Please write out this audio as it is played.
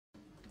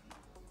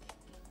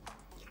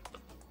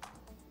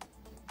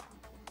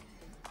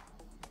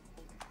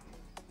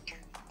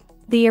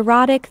the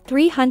erotic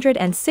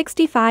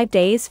 365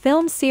 Days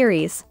film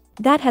series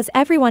that has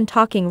everyone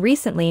talking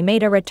recently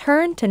made a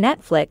return to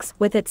Netflix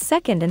with its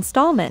second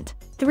installment,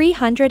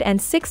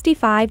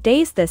 365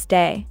 Days This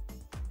Day.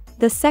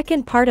 The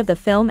second part of the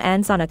film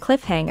ends on a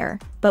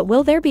cliffhanger, but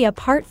will there be a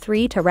part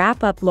 3 to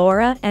wrap up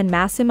Laura and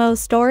Massimo's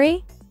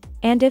story?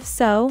 And if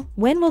so,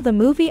 when will the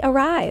movie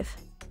arrive?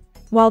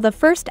 While the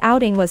first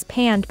outing was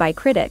panned by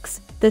critics,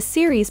 the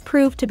series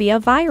proved to be a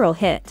viral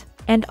hit,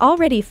 and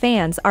already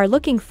fans are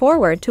looking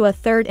forward to a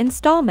third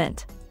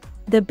installment.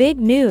 The big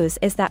news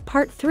is that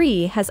part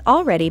 3 has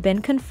already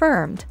been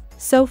confirmed,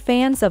 so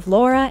fans of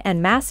Laura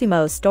and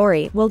Massimo's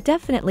story will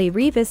definitely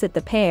revisit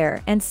the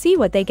pair and see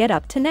what they get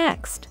up to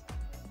next.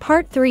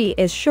 Part 3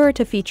 is sure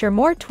to feature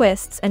more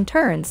twists and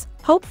turns,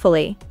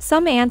 hopefully,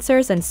 some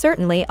answers and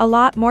certainly a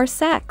lot more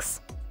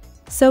sex.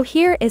 So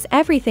here is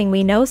everything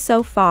we know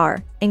so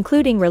far,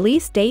 including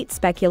release date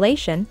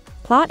speculation,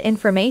 plot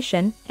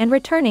information, and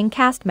returning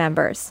cast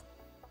members.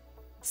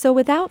 So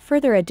without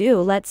further ado,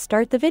 let's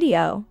start the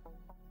video.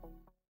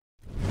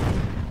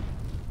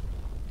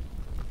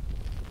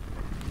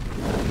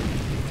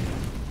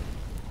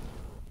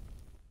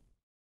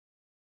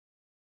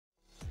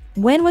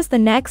 When was the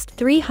next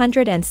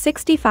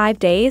 365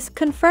 days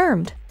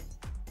confirmed?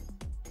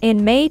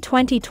 In May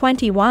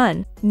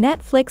 2021,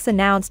 Netflix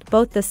announced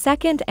both the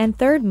second and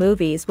third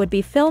movies would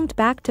be filmed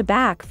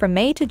back-to-back from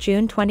May to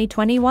June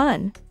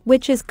 2021,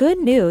 which is good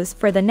news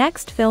for the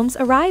next film's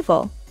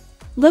arrival.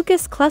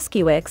 Lukas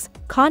Kluskiewicz,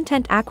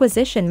 content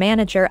acquisition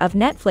manager of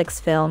Netflix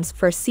films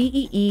for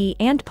CEE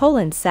and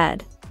Poland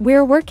said,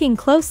 "We're working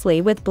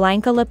closely with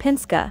Blanka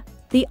Lipinska,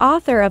 the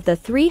author of the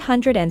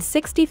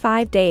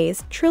 365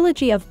 Days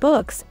trilogy of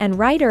books and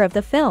writer of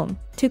the film,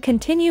 to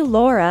continue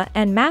Laura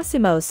and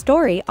Massimo's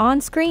story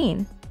on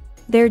screen.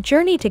 Their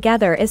journey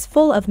together is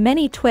full of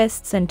many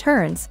twists and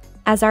turns,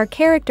 as our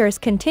characters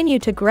continue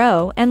to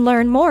grow and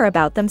learn more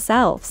about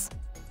themselves."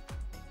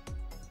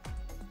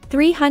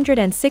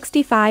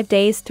 365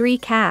 Days 3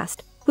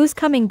 cast, who's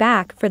coming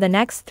back for the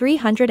next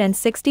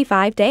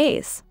 365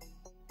 days?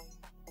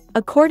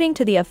 According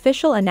to the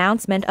official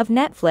announcement of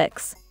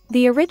Netflix,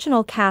 the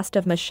original cast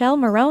of Michele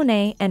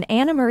Morrone and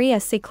Anna Maria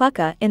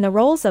Sieklucka in the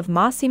roles of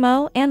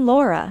Massimo and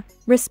Laura,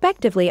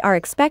 respectively, are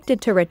expected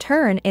to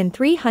return in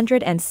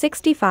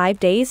 365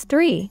 Days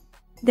 3.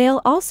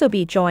 They'll also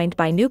be joined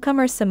by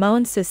newcomer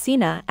Simone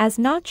Susina as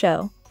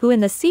Nacho, who in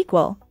the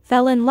sequel,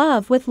 fell in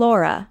love with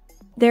Laura.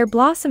 Their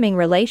blossoming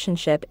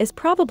relationship is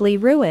probably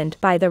ruined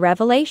by the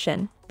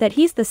revelation that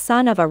he's the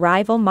son of a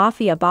rival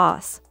mafia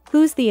boss,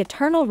 who's the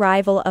eternal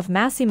rival of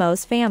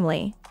Massimo's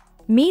family.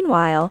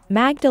 Meanwhile,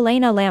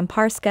 Magdalena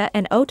Lamparska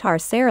and Otar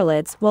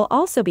Saralids will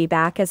also be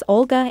back as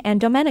Olga and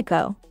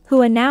Domenico,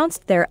 who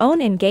announced their own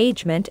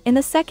engagement in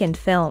the second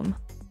film.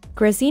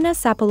 Grazina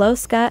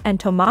Sapolowska and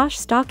Tomasz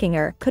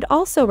Stockinger could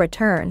also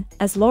return,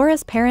 as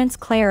Laura's parents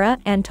Klara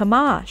and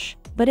Tomasz,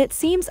 but it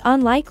seems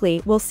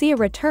unlikely we'll see a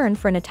return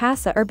for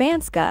Natasa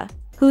Urbanska,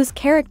 whose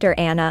character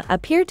Anna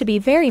appeared to be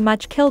very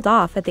much killed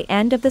off at the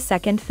end of the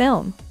second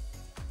film.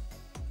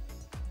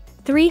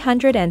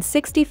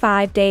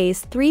 365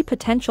 Days 3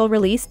 potential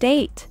release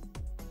date.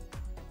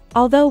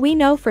 Although we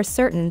know for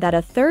certain that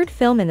a third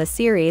film in the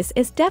series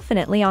is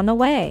definitely on the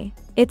way,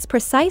 its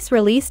precise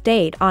release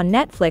date on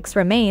Netflix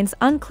remains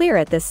unclear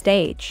at this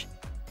stage.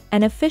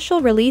 An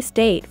official release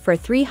date for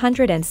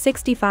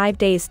 365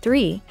 Days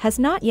 3 has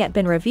not yet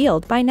been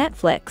revealed by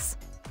Netflix.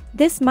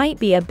 This might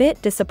be a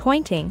bit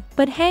disappointing,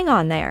 but hang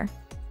on there.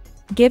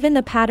 Given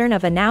the pattern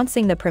of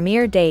announcing the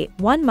premiere date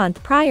 1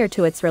 month prior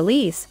to its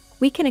release,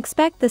 we can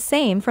expect the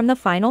same from the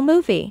final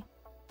movie.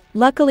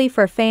 Luckily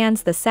for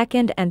fans, the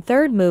second and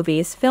third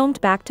movies filmed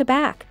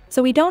back-to-back,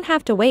 so we don't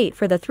have to wait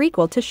for the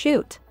threequel to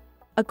shoot.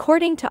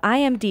 According to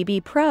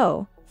IMDb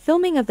Pro,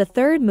 filming of the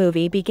third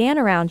movie began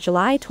around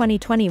July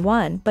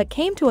 2021 but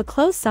came to a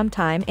close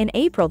sometime in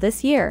April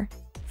this year.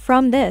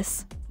 From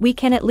this, we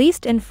can at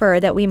least infer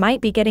that we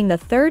might be getting the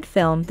third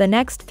film the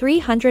next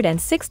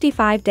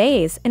 365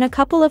 days in a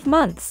couple of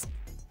months.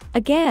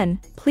 Again,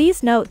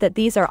 please note that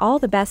these are all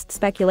the best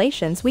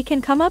speculations we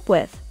can come up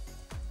with.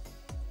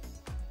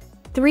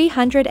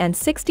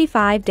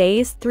 365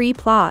 Days 3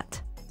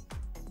 plot.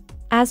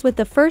 As with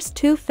the first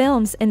two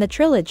films in the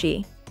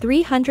trilogy,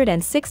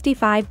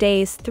 365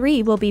 Days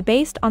 3 will be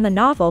based on the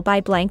novel by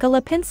Blanka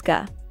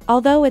Lipinska,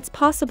 although it's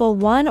possible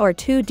 1 or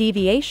 2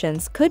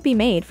 deviations could be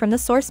made from the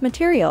source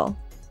material.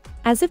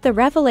 As if the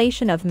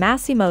revelation of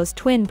Massimo's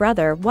twin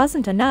brother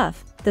wasn't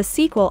enough, the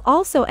sequel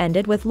also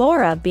ended with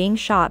Laura being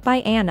shot by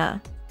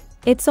Anna.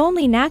 It's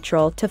only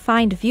natural to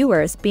find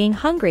viewers being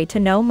hungry to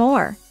know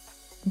more.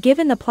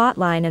 Given the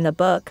plotline in the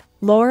book,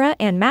 Laura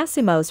and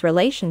Massimo's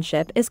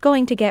relationship is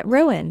going to get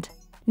ruined.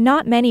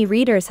 Not many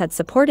readers had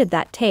supported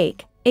that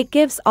take. It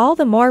gives all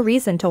the more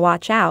reason to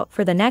watch out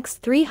for the next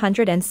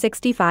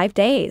 365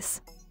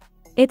 days.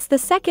 It's the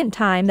second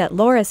time that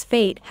Laura's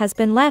fate has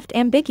been left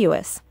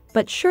ambiguous,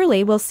 but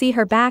surely we'll see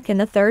her back in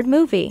the third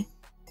movie.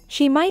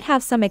 She might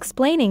have some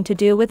explaining to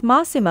do with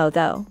Massimo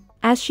though,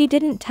 as she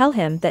didn't tell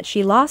him that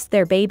she lost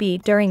their baby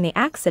during the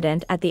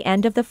accident at the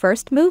end of the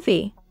first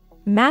movie.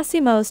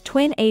 Massimo's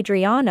twin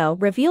Adriano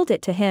revealed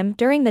it to him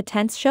during the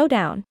tense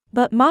showdown,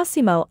 but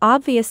Massimo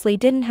obviously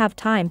didn't have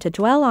time to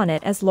dwell on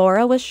it as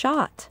Laura was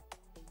shot.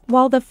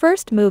 While the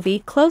first movie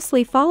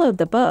closely followed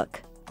the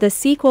book, the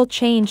sequel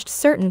changed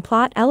certain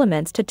plot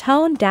elements to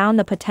tone down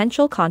the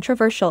potential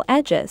controversial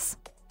edges.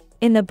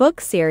 In the book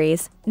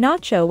series,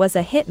 Nacho was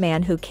a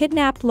hitman who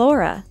kidnapped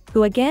Laura,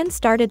 who again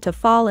started to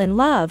fall in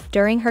love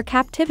during her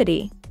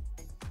captivity.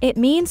 It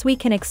means we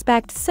can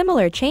expect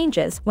similar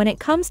changes when it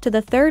comes to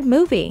the third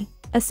movie,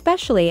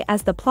 especially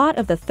as the plot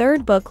of the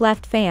third book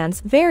left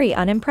fans very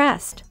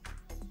unimpressed.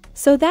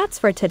 So that's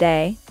for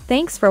today,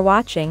 thanks for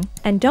watching,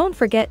 and don't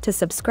forget to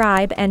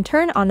subscribe and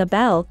turn on the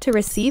bell to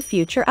receive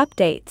future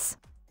updates.